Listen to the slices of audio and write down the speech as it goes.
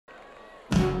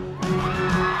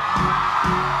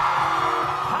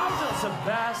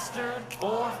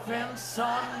Orphan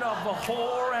son of a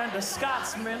whore and a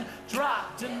Scotsman,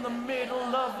 dropped in the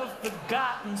middle of a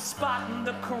forgotten spot in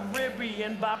the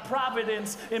Caribbean by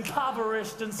Providence,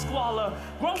 impoverished and squalor.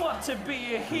 Grow up to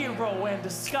be a hero and a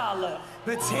scholar.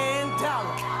 The $10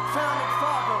 founding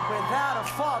father without a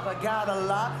father got a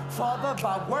lot farther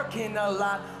by working a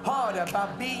lot harder, by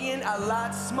being a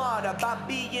lot smarter, by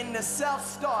being a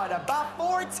self-starter. By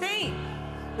 14,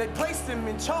 they placed him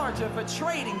in charge of a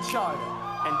trading charter.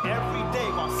 And every day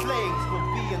while slaves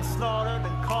were being slaughtered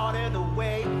and carted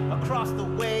away across the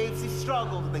waves, he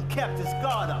struggled and kept his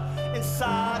guard up.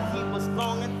 Inside, he was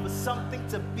longing for something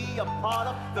to be a part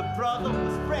of. The brother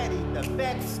was ready to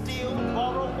beg, steal,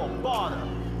 borrow, or barter.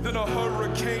 Then a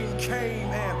hurricane came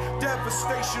and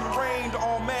devastation reigned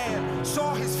on man.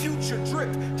 Saw his future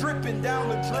dripping down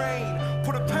the drain.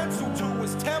 Put a pencil to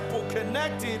his temple,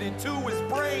 connected it to his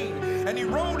brain. And he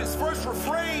wrote his first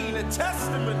refrain, a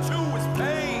testament to his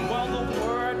pain. Well, the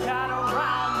word got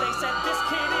around, they said this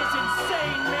kid is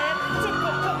insane, man. Took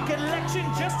a book collection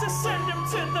just to send him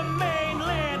to the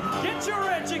mainland. Get your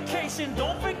education,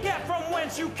 don't forget from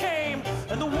whence you came.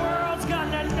 And the world's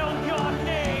gonna know your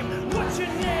name. What's your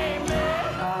name,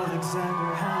 man?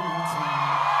 Alexander Hamilton.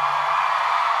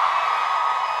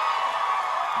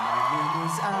 My name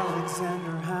is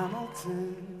Alexander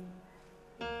Hamilton.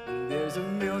 And there's a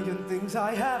million things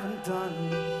I haven't done.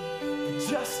 But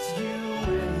just you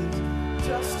wait,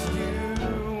 just you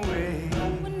wait.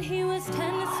 When he was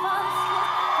 10, his father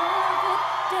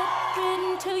slipped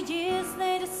dead-ridden. 2 years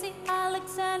later, see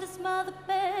Alexander's mother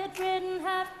bedridden,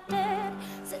 half dead,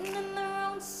 sitting in their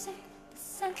own sick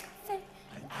Santa Fe.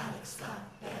 When Alex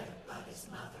got better, but his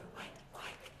mother went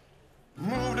quick.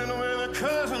 Moved in with a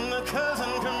cousin, the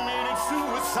cousin committed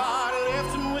suicide.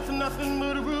 Left him with nothing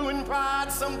but ruined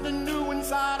pride. Something new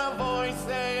inside, a voice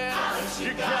saying, Alex,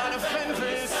 you gotta fend for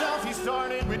yourself. He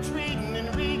started retreating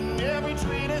and reading every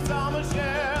treatise on the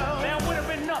shelf. There would have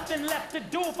been nothing left to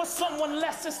do for someone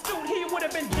less astute. He would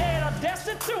have been dead or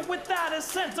destitute without a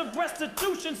sense of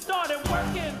restitution. Started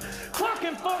working,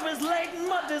 clerking for his late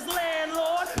mother's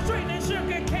landlord, trading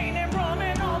sugar cane and rum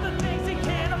and all the things he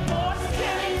can't afford.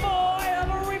 Getting for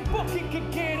every book he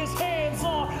could get his hands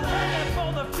on. Planning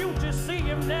for the future, see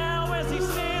him now as he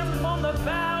stands on the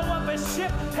bow of a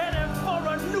ship heading for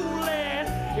a new land.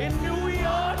 In New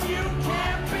York, you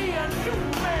can't be a new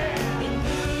man. In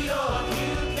New York,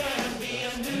 you can be a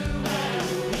new man.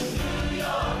 In New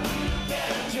York, you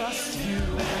can Just you.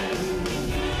 In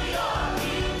New York,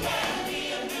 you can be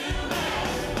a new man.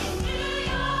 In New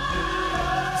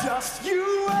York, Just you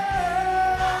wait.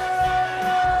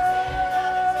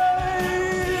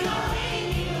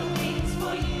 waiting in the wings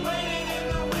for you. Waiting in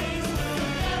the wings for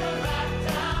you. Never back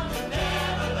down. You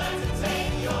never learn to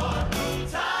take your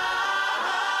time.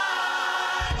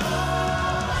 Oh,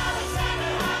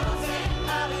 Alexander Hamilton,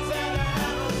 Alexander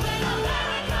Hamilton. When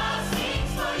America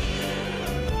sings for you,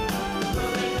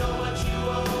 will they know what you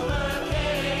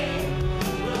overcame?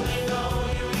 Will they know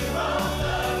you rewrote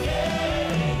the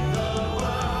game? The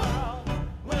world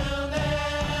will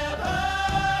never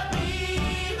be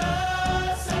the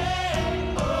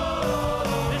same.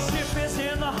 Oh. The ship is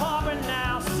in the harbor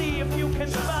now. See if you can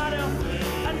spot him.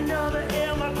 Another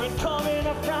immigrant coming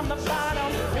up from the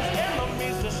bottom. His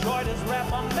enemies destroyed his rep.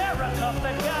 America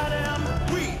forgot him.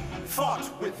 We fought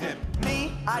with him.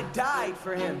 Me, I died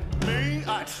for him. Me,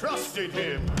 I trusted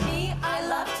him. Me, I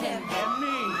loved him. And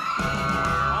me,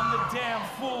 I'm the damn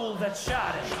fool that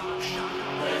shot him.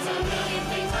 There's a million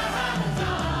things I haven't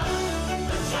done,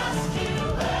 but just you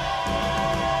wait.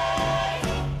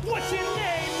 What's your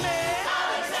name, man?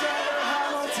 Alexander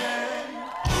Hamilton.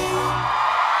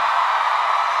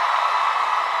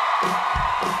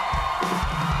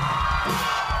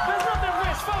 There's nothing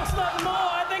rich folks love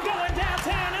more than going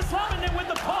downtown and slumming it with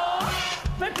the poor.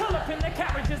 They pull up in their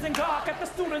carriages and gawk at the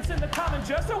students in the common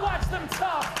just to watch them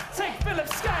talk. Take Philip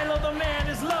Schuyler, the man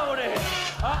is loaded.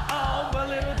 Uh-oh, but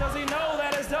little does he know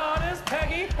that his daughters,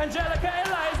 Peggy, Angelica,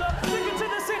 Eliza, sneaking to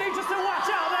the city just to watch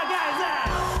all the guys out.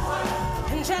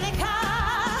 Angelica,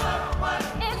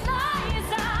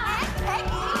 Eliza, and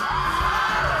Peggy.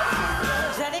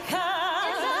 Angelica,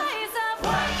 Eliza,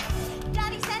 what?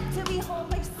 Daddy said to be home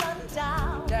by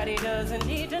sundown. Daddy doesn't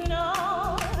need to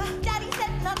know. Daddy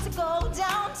said not to go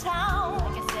downtown.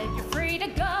 Like I said, you're free to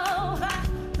go.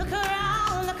 Look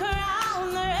around,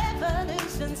 the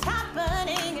revolution's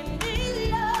happening in New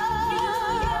York.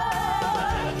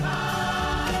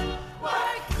 What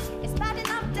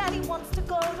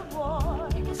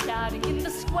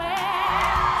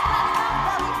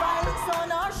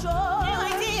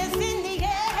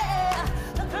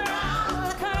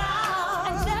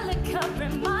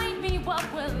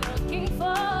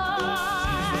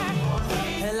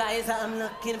I'm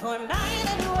looking for mine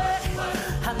and work.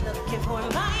 I'm looking for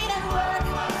mine and work.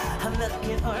 I'm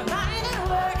looking for mine and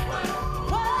work.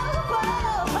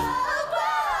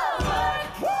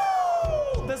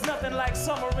 There's nothing like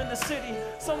summer in the city.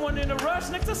 Someone in a rush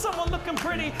next to someone looking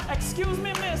pretty. Excuse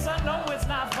me, miss, I know it's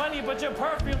not funny, but your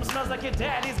perfume smells like your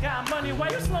daddy's got money. Why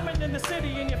you slumming in the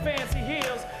city in your fancy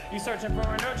heels? You searching for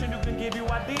an urchin who can give you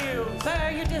ideals.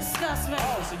 Sir, you disgust me.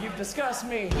 Oh, so you disgust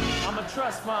me. I'm a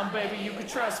trust fund, baby, you can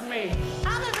trust me.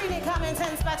 I'm a reading Common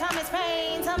Sense by Thomas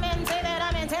Paine. Some men say that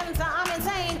I'm intense, I'm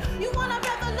insane. You want a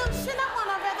revolution, I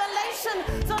want a revelation.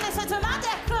 So listen to my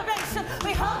declaration.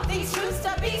 We hold these truths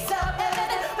to be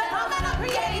self-evident, but all men are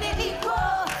created equal.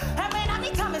 And when I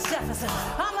meet Thomas Jefferson,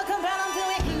 I'ma compel him to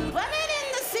include women in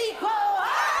the sequel.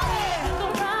 Hey!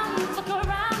 Look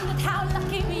around at how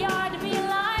lucky we are to be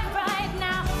alive right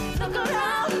now. Look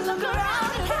around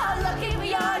at how lucky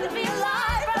we are to be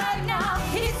alive right now.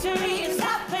 History is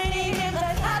happening in the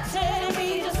action,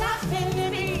 we just happen to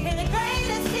be in the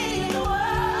greatest city in the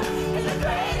world, in the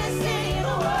greatest city in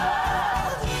the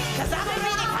world. Cause I've been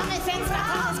reading Common Sense by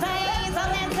Thomas Paine.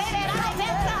 Some men say that I'm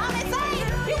intense, I'm insane.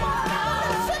 You want a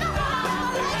revolution, I want a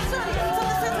revelation. So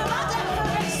listen to my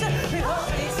declaration. We hold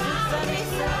these truths to be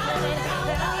self-evident,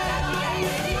 that all men are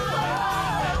created equal.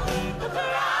 Look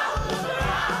around at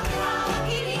how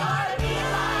lucky we are to be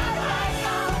alive right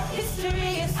now.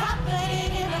 History is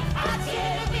happening in the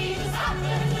action, we just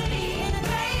happen to be in the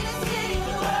greatest city in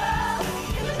the world,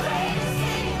 in the greatest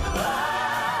city in the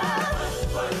world.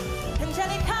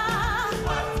 Angelica,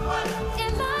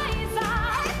 Eliza,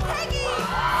 and Peggy,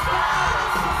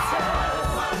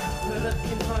 we're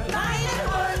looking for mine and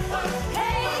work.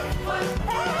 Hey, in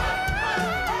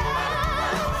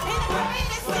the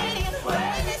greatest city in the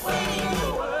world,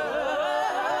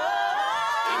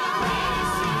 in the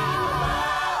greatest city in the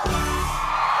world.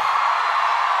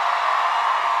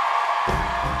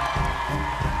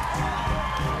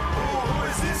 Who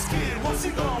is this kid? What's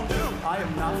he gonna do? I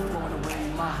am not throwing away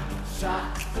my shot.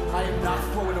 I am not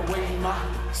throwing away my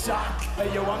shot.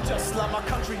 Hey yo, I'm just like my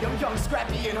country. I'm young,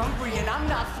 scrappy, and hungry, and I'm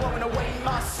not throwing away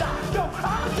my shot. Yo,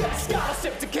 I'm a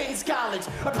scholarship to King's College.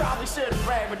 I probably should have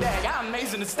bragged with that. I'm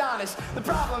amazed and astonished. The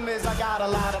problem is I got a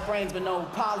lot of brains but no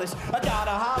polish. I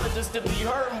gotta holler just to be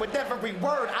heard, and with every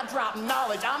word I drop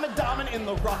knowledge. I'm a diamond in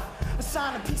the rough. A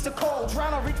sign, a piece of coal,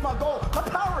 trying to reach my goal. My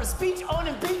power of speech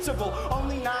unimpeachable.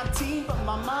 Only 19, but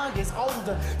my mind is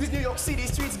older. These New York City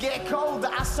streets get colder.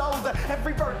 I shoulder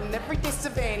every burden, every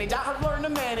disadvantage. I have learned to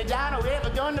manage. I don't ever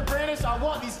gonna British. I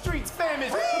want these streets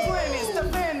famous. The plan is to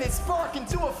fan this spark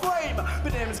into a flame.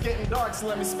 But damn, it's getting dark, so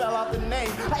let me spell out the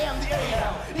name. I am the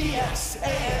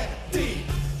ALEXAND.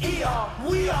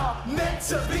 We are meant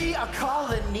to be a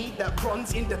colony that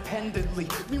runs independently.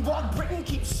 Meanwhile, Britain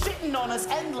keeps shitting on us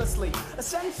endlessly.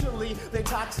 Essentially, they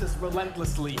tax us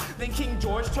relentlessly. Then King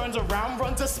George turns around,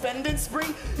 runs a spending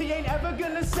spree. He ain't ever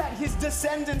gonna set his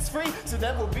descendants free. So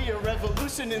there will be a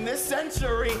revolution in this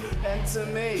century. And to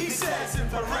me, He says in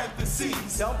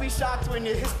parentheses. don't be shocked when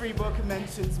your history book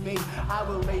mentions me. I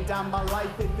will lay down my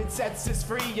life if it sets us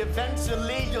free.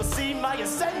 Eventually, you'll see my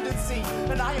ascendancy.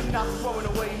 And I am not throwing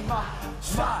away my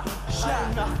shot. I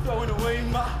am not throwing away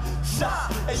my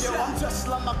shot. Hey yo, I'm just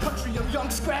like my country. I'm young,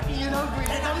 scrappy, and hungry.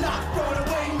 And I'm not throwing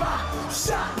away my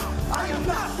shot. I am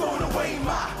not throwing away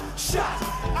my shot.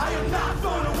 I am not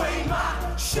throwing away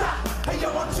my shot. Hey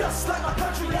yo, I'm just like my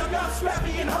country. I'm young,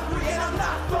 scrappy, and hungry. And I'm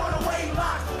not throwing away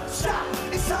my shot.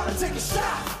 It's time to take a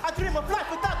shot. I dream of life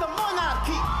without the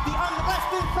monarchy. The unrest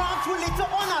in France will lead to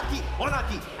anarchy.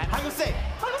 Anarchy. How you say?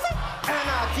 How you say?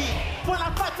 Anarchy. When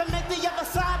I fight to make the other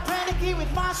side panicky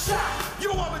with my shot.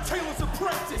 You are a Taylor's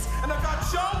apprentice, and I got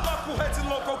y'all knuckleheads and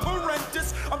loco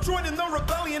parentis. I'm joining the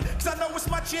rebellion, cause I know it's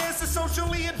my chance to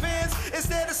socially advance.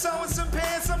 Instead of sewing some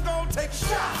pants, I'm gonna take a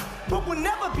shot. But we'll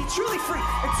never be truly free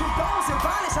until bones and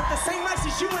bodies have the same rights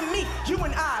as you and me. You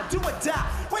and I, do or die.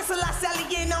 Where's the last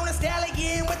alien on a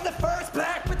stallion with the first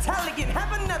black battalion?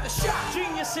 Have another shot.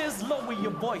 Geniuses, lower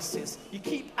your voices. You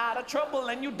keep out of trouble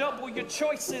and you double your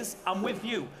choices. I'm with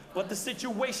you, but the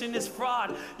situation is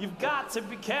fraud. You've got to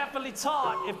be carefully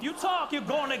taught. If you talk, you're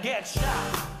gonna get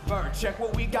shot. Bird, check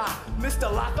what we got.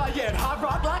 Mr. Lafayette, hot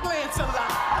rock like Lancelot.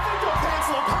 I think your pants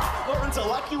look hot. Learn to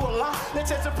like you a lot. They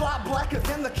tend to fly blacker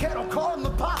than the kettle corn in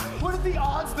the pot. What are the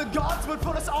odds the gods would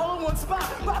put us all in one spot?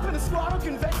 Rapping a squad of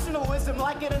conventionalism,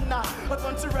 like it or not. A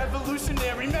bunch of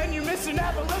revolutionary men, you mission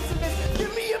abolitionists.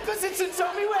 Give me a position,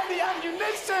 tell me where the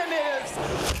ammunition is.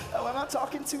 Oh, am I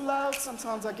talking too loud?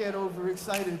 Sometimes I get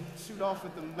overexcited, shoot off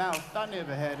at the mouth. I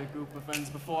never had a group of friends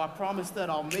before. I promise that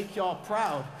I'll make y'all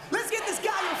proud. Let's get this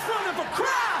guy in front of a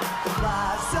crowd.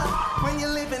 Rise up when you're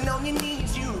living on your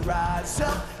knees. You rise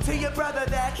up to your brother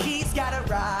that he's gotta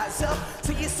rise up.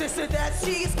 To your sister that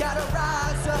she's gotta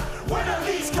rise up. When the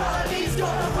least call